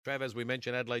Trav, as we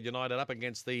mentioned, Adelaide United up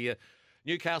against the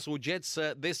Newcastle Jets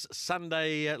this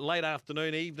Sunday late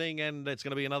afternoon, evening, and it's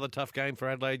going to be another tough game for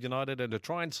Adelaide United, and to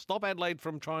try and stop Adelaide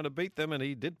from trying to beat them, and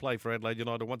he did play for Adelaide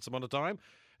United once upon a time,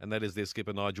 and that is their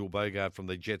skipper Nigel Boogaard from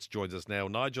the Jets joins us now.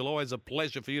 Nigel, always a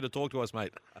pleasure for you to talk to us,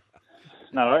 mate.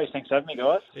 No worries. Thanks for having me,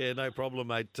 guys. Yeah, no problem,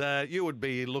 mate. You would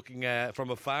be looking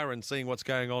from afar and seeing what's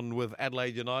going on with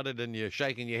Adelaide United, and you're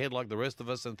shaking your head like the rest of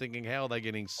us and thinking, how are they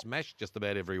getting smashed just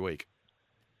about every week?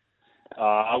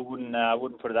 I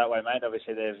wouldn't put it that way, mate.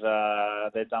 Obviously,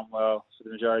 they've done well for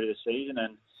the majority of the season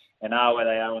and are where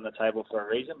they are on the table for a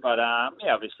reason. But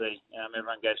obviously,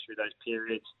 everyone goes through those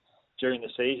periods during the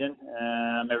season.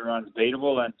 Everyone's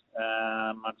beatable, and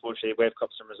unfortunately, we've got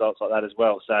some results like that as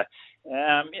well. So,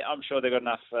 I'm sure they've got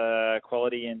enough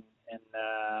quality and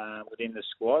within the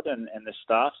squad and the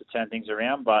staff to turn things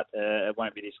around, but it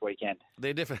won't be this weekend.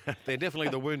 They're definitely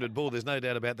the wounded bull. There's no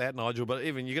doubt about that, Nigel. But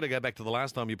even you got to go back to the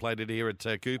last time you played it here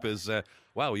at Cooper's.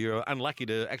 Wow, you're unlucky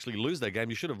to actually lose that game.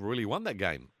 You should have really won that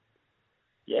game.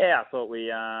 Yeah, I thought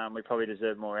we probably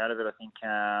deserved more out of it. I think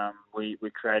we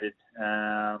created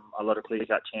a lot of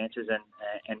clear-cut chances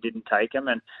and didn't take them.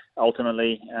 And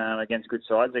ultimately, against good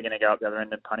sides, they're going to go up the other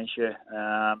end and punish you.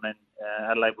 And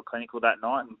Adelaide were clinical that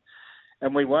night,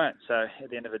 and we weren't. So at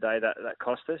the end of the day, that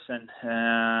cost us. And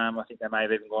I think they may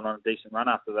have even gone on a decent run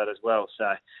after that as well.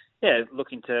 So, yeah,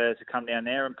 looking to come down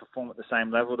there and perform at the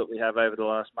same level that we have over the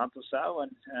last month or so,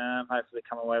 and hopefully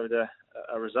come away with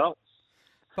a result.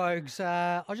 Bogues,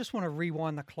 I just want to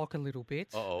rewind the clock a little bit.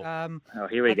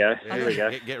 Here we go.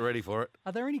 Get ready for it.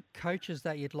 Are there any coaches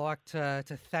that you'd like to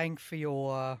thank for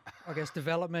your,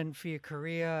 development, for your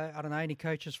career? I don't know, any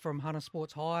coaches from Hunter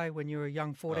Sports High when you were a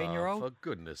young 14-year-old? For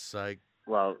goodness sake.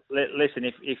 Well, listen,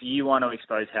 if you want to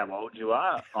expose how old you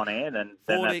are on air, then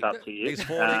 40, that's up to you. He's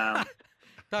 40.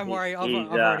 Don't worry, I've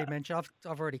already mentioned.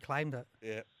 I've already claimed it.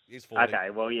 Yeah. He's 40. Okay,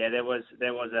 well, yeah, there was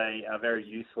a very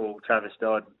youthful Travis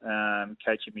Dodd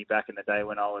coaching me back in the day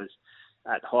when I was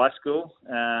at high school.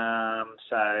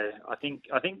 So I think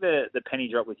the penny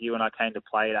dropped with you when I came to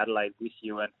play at Adelaide with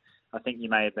you, and I think you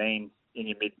may have been in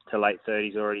your mid to late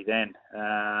 30s already then.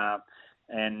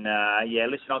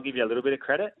 Listen, I'll give you a little bit of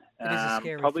credit. It is a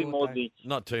scary probably thought, more though.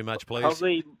 Not too much, please.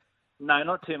 Probably, no,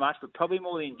 not too much, but probably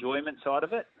more the enjoyment side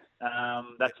of it.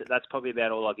 That's probably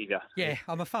about all I'll give you. Yeah,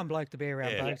 I'm a fun bloke to be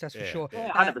around, Bogues, that's for sure. Yeah,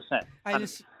 100%. Hey,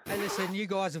 listen, you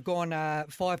guys have gone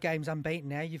 5 games unbeaten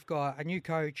now. You've got a new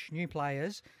coach, new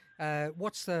players.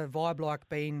 What's the vibe like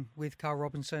being with Carl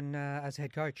Robinson as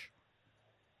head coach?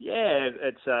 Yeah,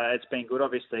 it's been good.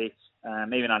 Obviously,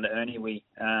 even under Ernie, we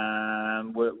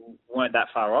weren't that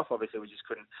far off. Obviously, we just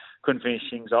couldn't finish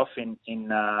things off in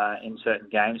certain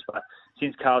games. But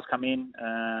since Carl's come in,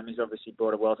 he's obviously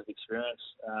brought a wealth of experience,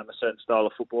 a certain style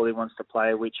of football he wants to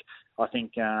play, which I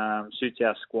think suits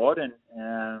our squad, and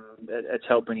it's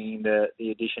helping in the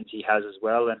additions he has as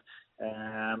well.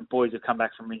 And boys have come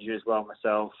back from injury as well.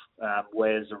 Myself,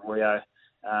 Wes, Arroyo,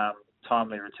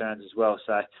 timely returns as well.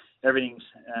 So everything's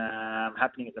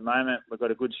happening at the moment. We've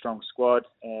got a good, strong squad,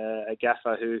 a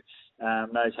gaffer who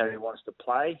knows how he wants to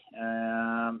play,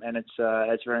 and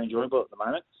it's very enjoyable at the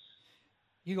moment.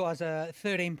 You guys are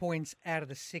 13 points out of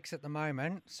the 6 at the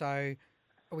moment, so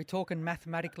are we talking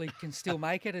mathematically can still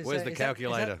make it? Where's the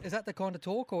calculator? Is that the kind of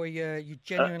talk, or you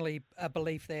genuinely a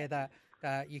belief there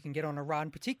that you can get on a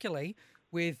run, particularly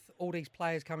with all these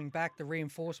players coming back, the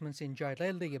reinforcements in Joe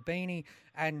Ledley, Abini,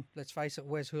 and let's face it,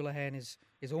 Wes Houlihan is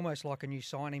almost like a new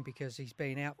signing because he's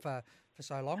been out for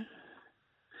so long?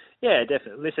 Yeah,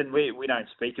 definitely. Listen, we don't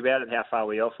speak about it, how far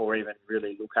we're off, or even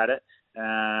really look at it.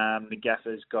 The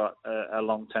gaffer's got a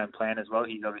long-term plan as well.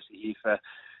 He's obviously here for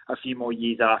a few more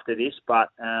years after this, but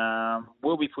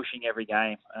we'll be pushing every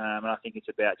game, and I think it's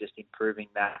about just improving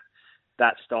that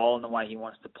style and the way he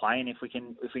wants to play. And if we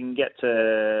can get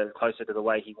closer to the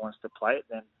way he wants to play it,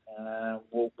 then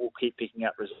we'll keep picking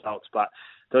up results. But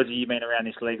those of you who've been around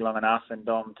this league long enough, and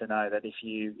Dom, to know that if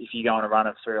you go on a run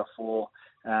of 3 or 4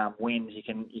 wins, you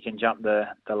can jump the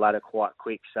ladder quite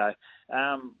quick. So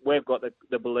we've got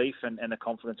the belief and the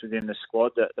confidence within the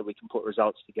squad that we can put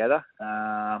results together,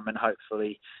 and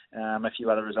hopefully a few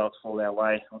other results fall our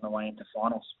way on the way into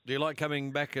finals. Do you like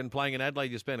coming back and playing in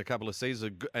Adelaide? You spent a couple of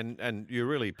seasons, and you're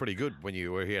really pretty good when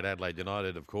you were here at Adelaide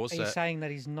United, of course. Are you saying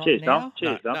that he's not Cheers, now? Dom.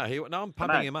 Cheers, Dom. No, I'm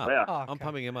pumping him up. Wow. Oh, okay. I'm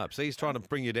pumping him up. See, he's trying to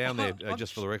bring you down there,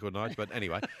 just for the record, Nige. But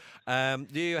anyway,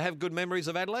 do you have good memories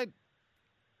of Adelaide?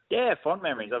 Yeah, fond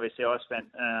memories. Obviously, I spent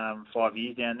 5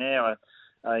 years down there.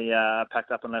 I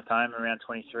packed up and left home around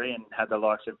 23 and had the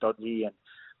likes of Dodgy and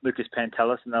Lucas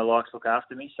Pantelis and the likes look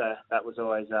after me, so that was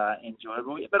always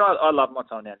enjoyable. But I love my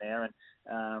time down there,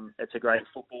 and it's a great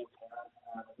football town.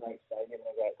 a great stadium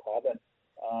and a great club, and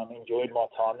enjoyed my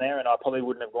time there. And I probably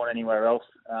wouldn't have gone anywhere else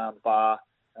bar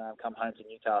come home to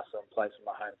Newcastle and play for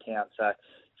my hometown. So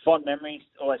fond memories.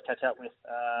 Always catch up with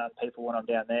people when I'm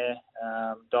down there.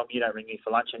 Dom, you don't ring me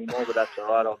for lunch anymore, but that's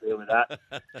all right. I'll deal with that.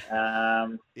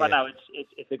 But no,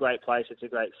 it's a great place. It's a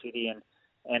great city, and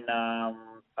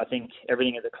I think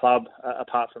everything at the club,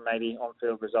 apart from maybe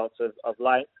on-field results of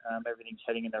late, everything's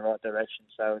heading in the right direction.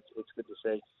 So it's good to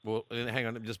see. Well, hang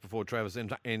on, just before Travis,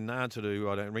 in answer to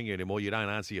I don't ring you anymore, you don't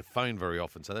answer your phone very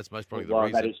often, so that's most probably the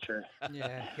reason. That is true.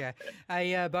 Yeah.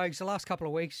 Hey, Bogues, the last couple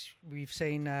of weeks we've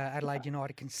seen Adelaide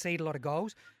United concede a lot of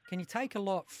goals. Can you take a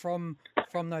lot from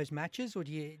those matches, or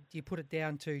do you put it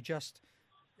down to just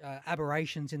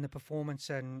aberrations in the performance,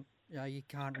 and you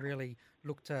can't really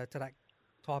look to that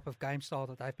type of game style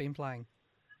that they've been playing?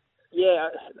 Yeah,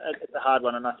 it's a hard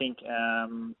one, and I think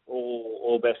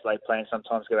all best laid plans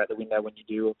sometimes go out the window when you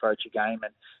do approach a game,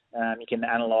 and you can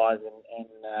analyse and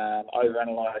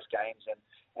overanalyse games,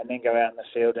 and then go out in the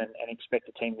field and expect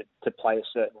the team to play a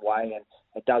certain way, and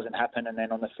it doesn't happen. And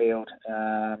then on the field,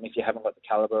 if you haven't got the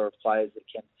calibre of players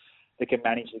that can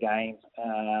manage the game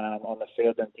on the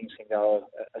field, then things can go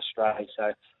astray.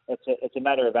 So it's a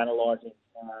matter of analysing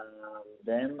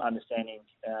them, understanding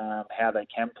how they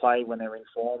can play when they're in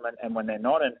form and when they're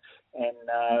not,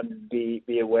 and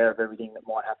be aware of everything that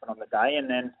might happen on the day. And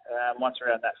then once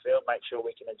we're out in that field, make sure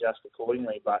we can adjust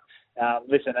accordingly. But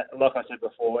listen, like I said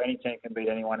before, any team can beat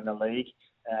anyone in the league.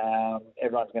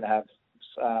 Everyone's going to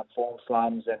have form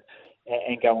slums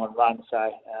and go on runs.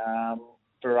 So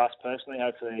for us personally,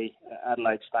 hopefully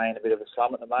Adelaide stay in a bit of a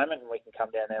slum at the moment, and we can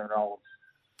come down there and roll.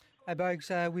 Hey,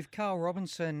 Bogues, with Carl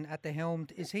Robinson at the helm,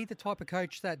 is he the type of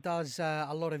coach that does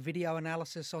a lot of video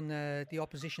analysis on the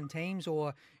opposition teams,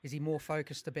 or is he more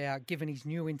focused about, given he's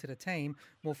new into the team,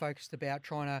 more focused about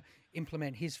trying to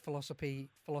implement his philosophy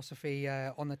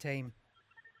on the team?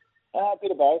 A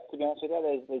bit of both, to be honest with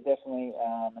you. There's definitely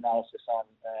analysis on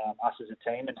us as a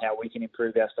team and how we can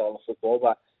improve our style of football,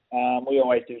 but we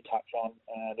always do touch on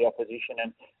the opposition,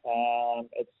 and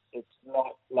it's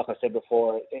not, like I said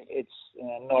before, it's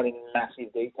not in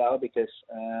massive detail because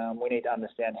we need to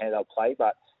understand how they'll play.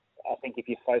 But I think if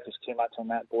you focus too much on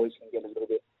that, boys can get a little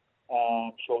bit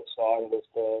short-sighted as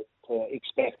to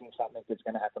expecting something that's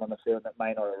going to happen on the field that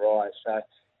may not arise. So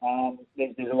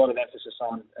there's a lot of emphasis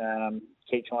on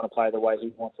keep trying to play the way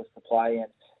he wants us to play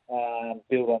and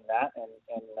build on that.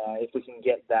 And if we can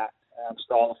get that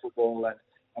style of football and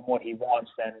what he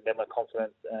wants, then we're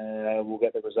confident we'll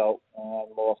get the result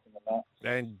more often than not.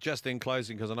 And just in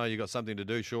closing, because I know you've got something to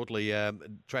do shortly,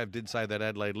 Trav did say that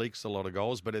Adelaide leaks a lot of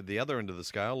goals, but at the other end of the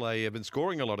scale, they have been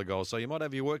scoring a lot of goals, so you might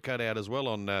have your work cut out as well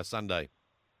on Sunday.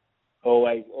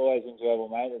 Always enjoyable,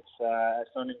 mate.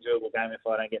 It's not an enjoyable game if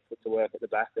I don't get put to work at the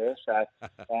back there. So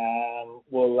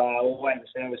we'll wait and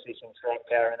see. Obviously, some strike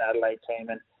power in the Adelaide team,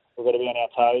 and we've got to be on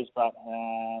our toes, but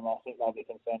I think they'll be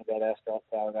concerned about our strike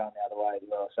power going the other way as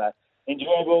well. So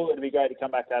enjoyable. It'll be great to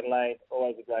come back to Adelaide.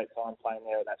 Always a great time playing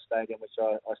there at that stadium, which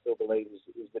I still believe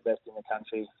is the best in the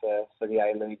country for the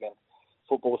A-League and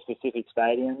football-specific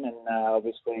stadium, and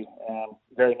obviously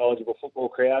very knowledgeable football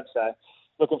crowd. So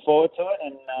looking forward to it,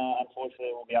 and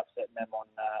unfortunately we'll be upsetting them on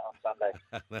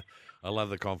Sunday. I love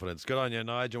the confidence. Good on you,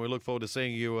 Nigel. We look forward to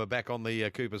seeing you back on the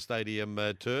Cooper Stadium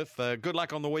turf. Good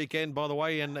luck on the weekend, by the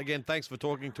way, and again, thanks for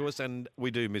talking to us, and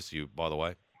we do miss you, by the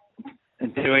way.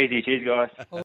 Too easy. Cheers, guys.